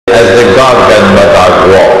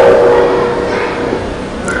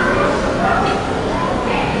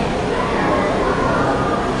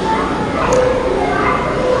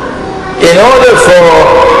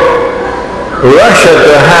Russia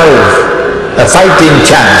to have a fighting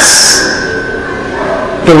chance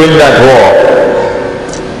to win that war,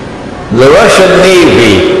 the Russian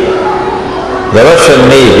Navy,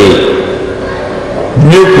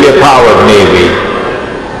 nuclear-powered Navy,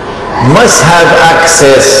 must have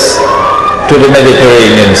access to the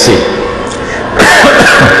Mediterranean Sea.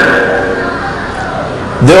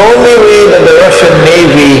 The only way that the Russian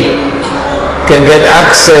Navy can get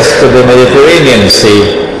access to the Mediterranean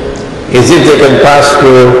Sea is if they can pass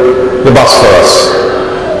through the Bosphorus.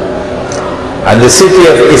 And the city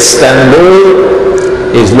of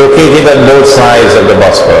Istanbul is located on both sides of the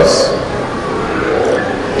Bosphorus.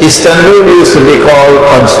 Istanbul used to be called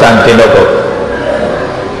Constantinople.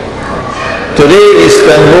 Today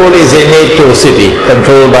Istanbul is a NATO city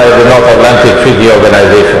controlled by the North Atlantic Treaty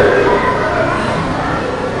Organization.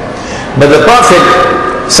 But the Prophet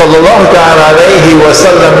sallallahu alayhi wa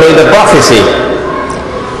sallam made a prophecy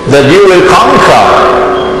that you will conquer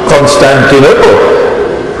Constantinople.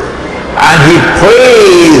 And he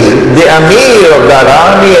praised the Amir of that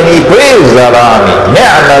army, and he praised that army.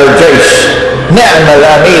 Ni'am al-Jaysh, Ni'am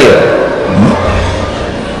al-Amir.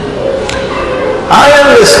 I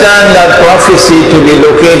understand that prophecy to be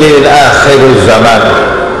located in Akhir al-Zaman,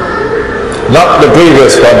 not the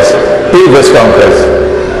previous conquest.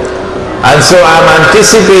 And so I'm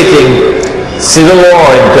anticipating civil war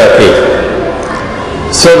in Turkey,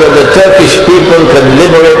 so that the Turkish people can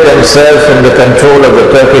liberate themselves from the control of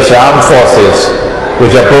the Turkish armed forces,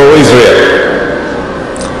 which are pro-Israel.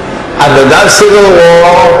 And that civil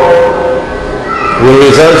war will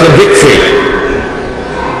result in victory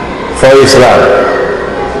for Islam.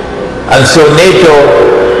 And so NATO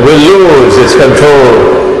will lose its control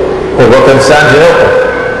over Constantinople.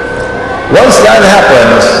 Once that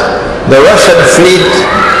happens, the Russian fleet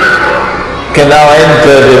can now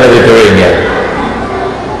enter the Mediterranean.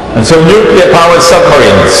 And so nuclear-powered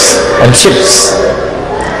submarines and ships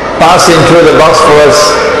passing through the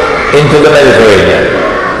Bosphorus into the Mediterranean.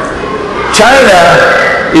 China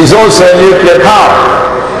is also a nuclear power.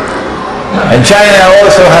 And China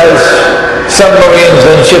also has submarines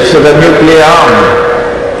and ships that are nuclear armed.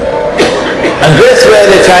 And that's where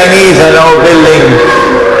the Chinese are now building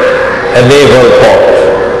a naval port.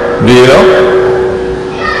 Do you know?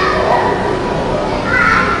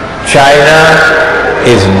 China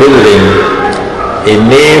is building a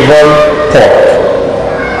naval port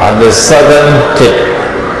on the southern tip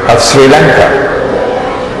of Sri Lanka.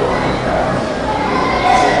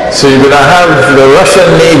 So you're going to have the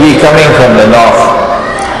Russian Navy coming from the north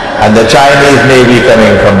and the Chinese Navy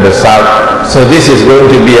coming from the south. So this is going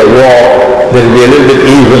to be a war that will be a little bit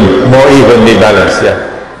more evenly balanced. Yeah.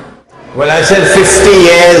 When I said 50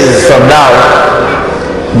 years from now,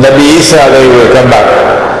 Nabi Eesa will come back.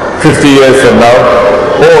 50 years from now,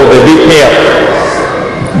 oh, they beat me up.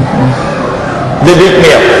 They beat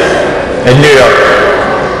me up in New York.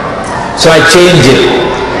 So I changed it.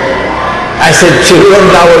 I said, children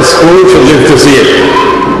now at school should live to see it.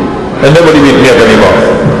 And nobody beat me up anymore.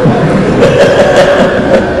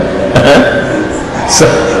 So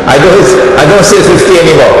I don't say 50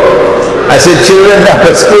 anymore. I said, children up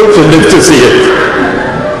at school should live to see it.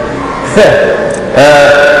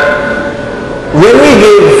 When we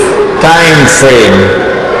give time frame,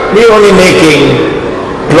 we're only making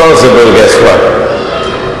plausible guesswork.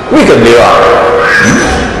 We can be wrong.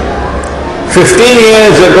 15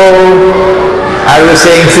 years ago, I was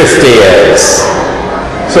saying 50 years.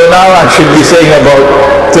 So now I should be saying about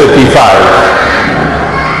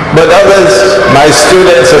 35. But others, my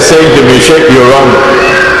students are saying to me, Sheikh, you're wrong.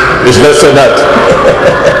 It's less than that.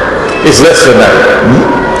 It's less than that.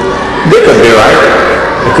 They could be right.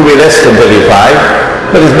 It could be less than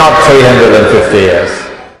 35, but it's not 350 years.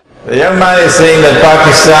 The young man is saying that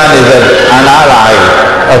Pakistan is an ally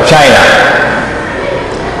of China.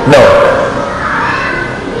 No.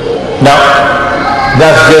 No.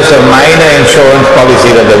 That's just a minor insurance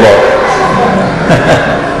policy that they bought.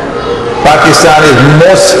 Pakistan is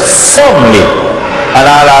most firmly an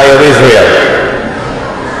ally of Israel.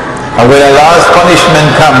 And when Allah's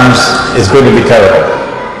punishment comes, it's going to be terrible.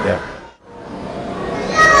 Yeah.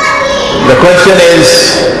 The question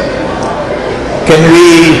is, can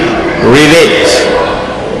we relate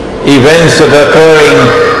events that are occurring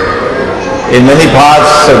in many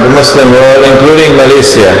parts of the Muslim world, including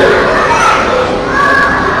Malaysia,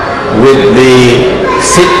 with the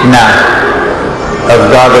fitna of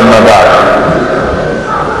Gog and Magog?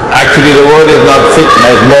 Actually, the word is not fitna,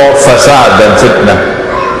 it's more fasad than fitna.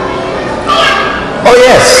 Oh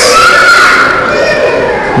yes,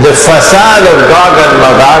 the facade of Gog and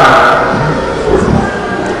Magog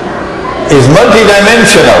is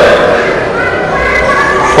multidimensional.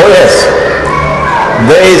 Oh yes,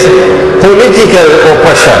 there is political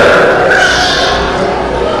oppression.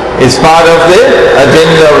 It's part of the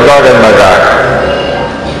agenda of God and Magog.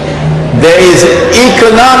 There is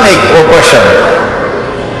economic oppression.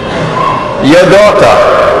 Your daughter,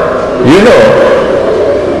 you know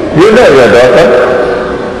your daughter.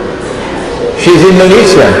 She's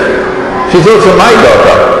Indonesian. She's also my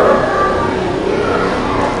daughter.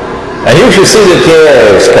 And you should see the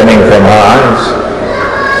tears coming from her eyes.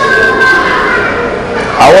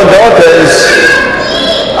 Our daughters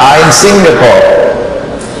are in Singapore,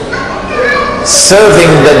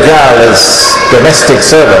 serving the Dajjal as domestic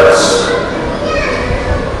servants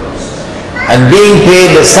and being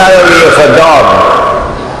paid the salary of a dog.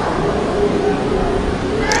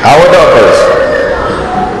 Our daughters.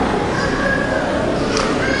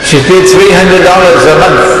 She's paid $300 a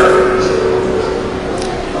month.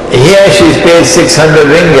 Here she's paid 600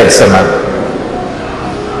 ringgits a month.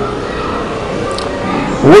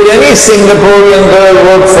 Would any Singaporean girl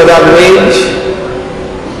work for that wage?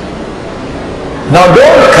 Now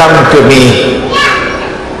don't come to me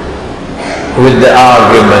with the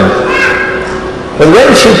argument. But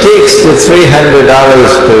when she takes the $300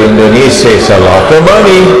 to Indonesia, it's a lot of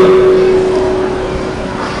money.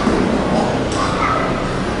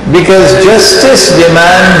 Because justice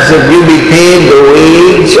demands that you be paid the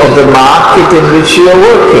wage of the market in which you are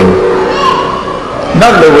working,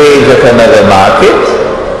 not the wage of another market.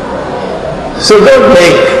 So don't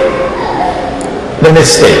make the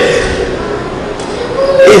mistake.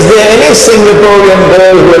 Is there any Singaporean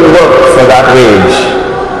girl who will work for that wage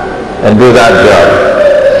and do that job?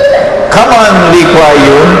 Come on, Lee Kuan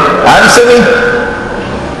Yew, answer me.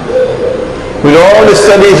 With all the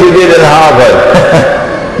studies you did at Harvard,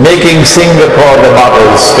 making Singapore the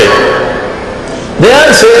model state. The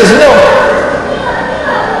answer is no.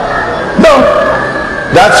 No.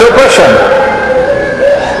 That's oppression.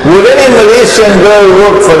 Would any Malaysian girl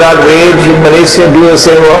work for that wage in Malaysia, do the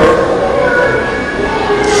same work?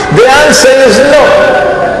 The answer is no.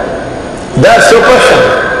 That's oppression.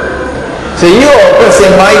 So you are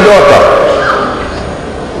oppressing my daughter.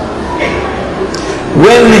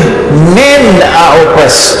 When men are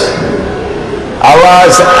oppressed,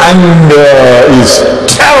 Allah's anger is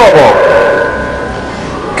terrible.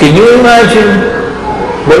 Can you imagine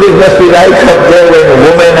what it must be like up there when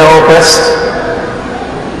women are oppressed?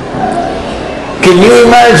 Can you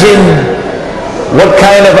imagine what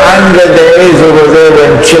kind of anger there is over there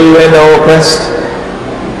when children are oppressed?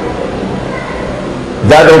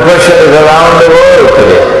 That oppression is around the world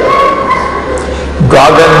today.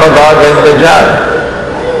 Gog and Magog and Dajjal.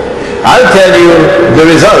 I'll tell you the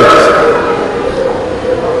result.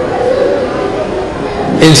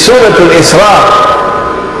 In Surah Al-Isra,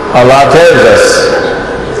 Allah tells us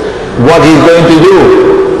what He's going to do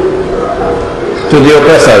to the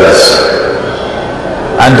oppressors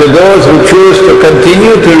and to those who choose to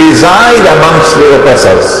continue to reside amongst the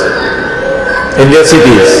oppressors in their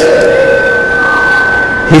cities.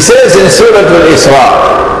 He says in Surah Al-Isra,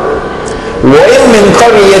 وَإِن مِّن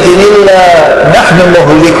قَرْيَةٍ إِلَّا نَحْنُ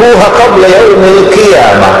مُهْلِكُوهَا قَبْلَ يَوْمِ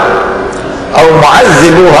الْقِيَامَةِ أَوْ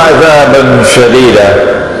مُعَذِّبُوهَا عَذَابًا شَدِيدًا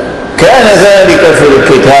كَانَ ذَلِكَ فِي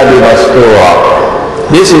الْكِتَابِ مَسْطُورًا.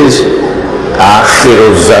 This is آخِرُ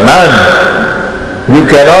الزَّمَانِ. You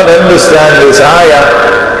cannot understand this ayah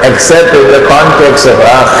except in the context of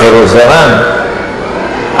آخِرُ الزَّمَانِ.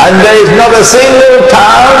 And there is not a single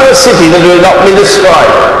town or city that will not be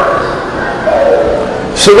destroyed.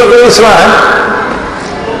 Surah Al-Isra,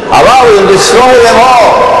 Allah will destroy them all.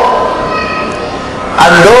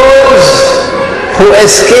 And those who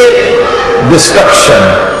escape destruction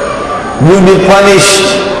will be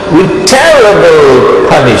punished with terrible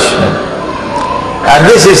punishment. And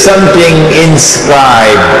this is something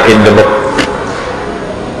inscribed in the book.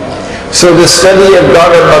 So the study of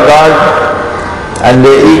Gog and Magog and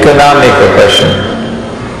the economic oppression,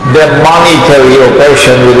 the monetary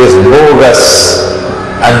oppression with its bogus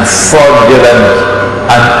and fraudulent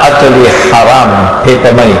and utterly haram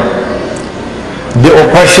paper money, the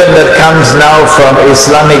oppression that comes now from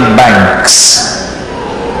Islamic banks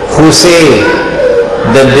who say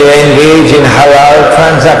that they engage in halal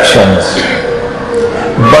transactions,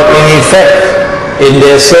 but in effect, in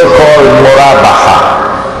their so-called murabaha,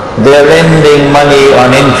 they're lending money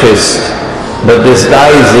on interest, but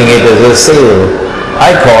disguising it as a sale.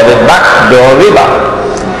 I call it backdoor riba.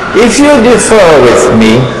 If you differ with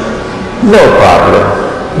me, no problem,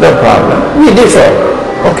 no problem. We differ,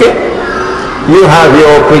 okay? You have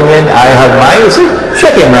your opinion, I have mine. You see,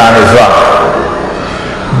 Sheikh Imran is wrong.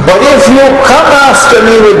 But if you come after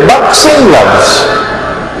me with boxing gloves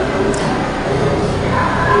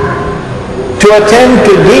to attempt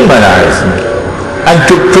to demonize me and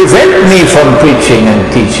to prevent me from preaching and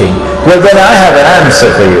teaching, well then I have an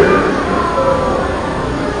answer for you.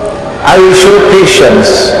 I will show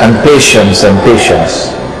patience and patience and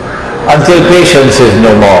patience until patience is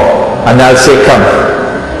no more. And I'll say, come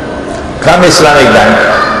Islamic Bank,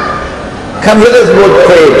 come, let us both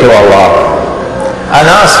pray to Allah and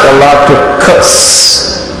ask Allah to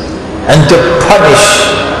curse and to punish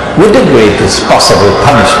with the greatest possible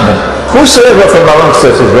punishment whosoever from amongst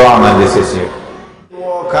us is wrong on this issue.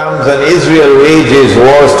 War comes and Israel wages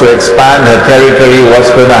wars to expand her territory, what's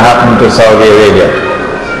going to happen to Saudi Arabia?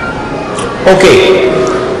 Okay,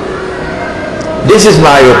 this is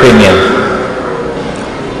my opinion.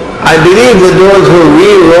 I believe that those who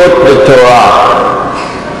rewrote the Torah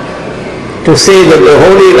to say that the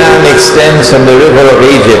Holy Land extends from the river of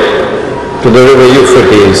Egypt to the river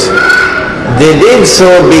Euphrates, they did so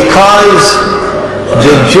because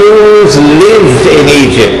the Jews lived in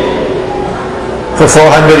Egypt for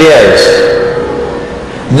 400 years.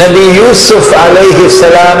 Nabi Yusuf alayhi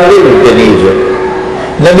salam lived in Egypt.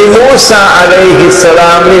 Nabi Musa alayhi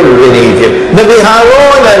salam lived in Egypt. Nabi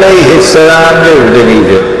Harun alayhi salam lived in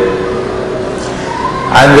Egypt.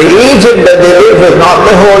 And the Egypt that they lived was not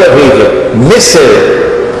the whole of Egypt. Misr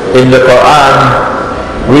in the Quran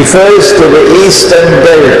refers to the eastern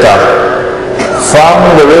delta from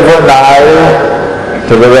the river Nile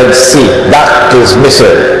to the Red Sea. That is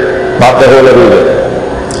Misr, not the whole of Egypt.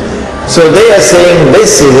 So they are saying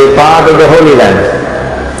this is a part of the Holy Land.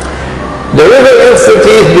 The river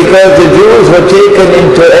Euphrates because the Jews were taken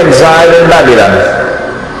into exile in Babylon.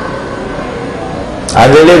 And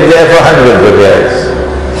they lived there for hundreds of years.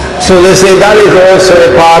 So they say that is also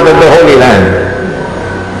a part of the Holy Land.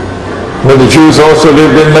 But the Jews also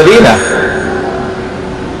lived in Medina.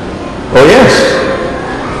 Oh yes.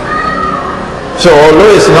 So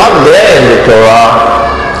although it's not there in the Torah,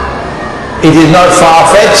 it is not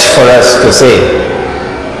far-fetched for us to say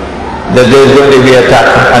that there is going to be an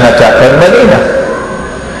attack on Medina.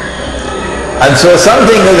 And so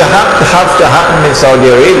something will have to happen in Saudi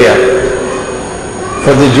Arabia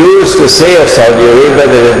for the Jews to say of Saudi Arabia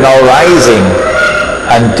that it is now rising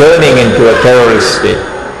and turning into a terrorist state.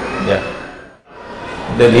 Yeah.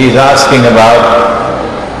 That he's asking about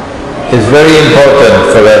is very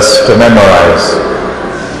important for us to memorize.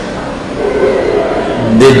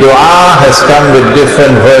 The dua has come with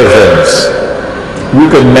different versions. You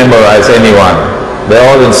can memorize any one. They're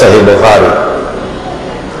all in Sahih Bukhari.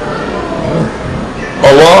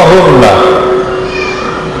 Allahumma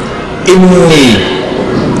inni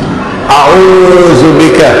a'udhu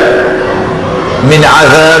bika min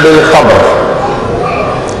azab al-qabr.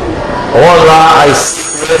 O Allah, I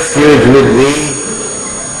seek refuge with thee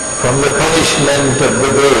from the punishment of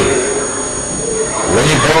the grave. When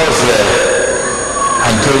you pause there,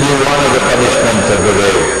 until you honor the punishment of the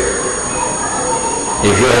grave.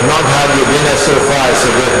 If you have not had your dinner so far, I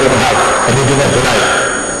suggest don't have any dinner tonight.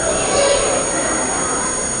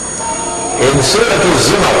 In Surah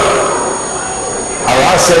Al-Zumar,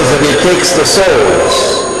 Allah says that He takes the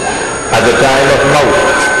souls at the time of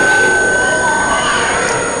Maut.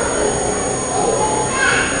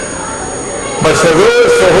 But for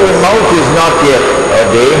those for whom Maut is not yet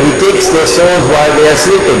ordained, He takes their souls while they are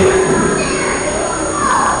sleeping.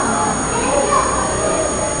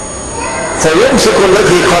 فَيُمْسِكُ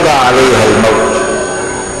الَّتِي قَضَى عَلَيْهَا الْمَوْتِ.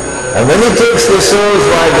 And when He takes the souls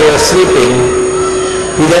while they are sleeping,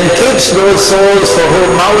 He then keeps those souls for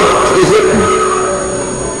whom Maut is written.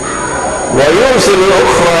 وَيُرْسِلُ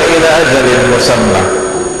الْأُخْرَى إِلَى أَجَلٍ مُسَمَّى.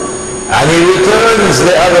 And He returns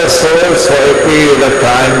the other souls for a period of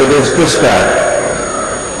time that is prescribed.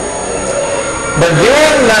 But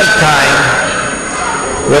during that time,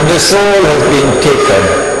 when the soul has been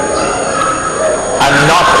taken, and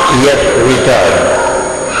not yet returned,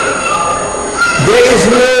 there is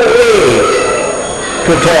no way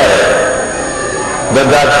to tell that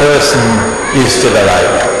that person is still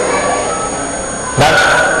alive. But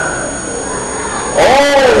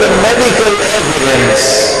all the medical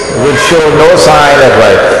evidence would show no sign of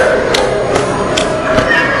life.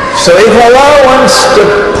 So if Allah wants to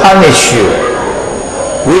punish you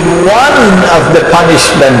with one of the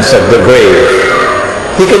punishments of the grave,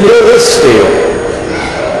 He can do this to you.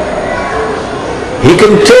 He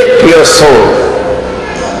can take your soul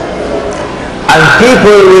and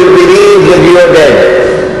people will believe that you are dead.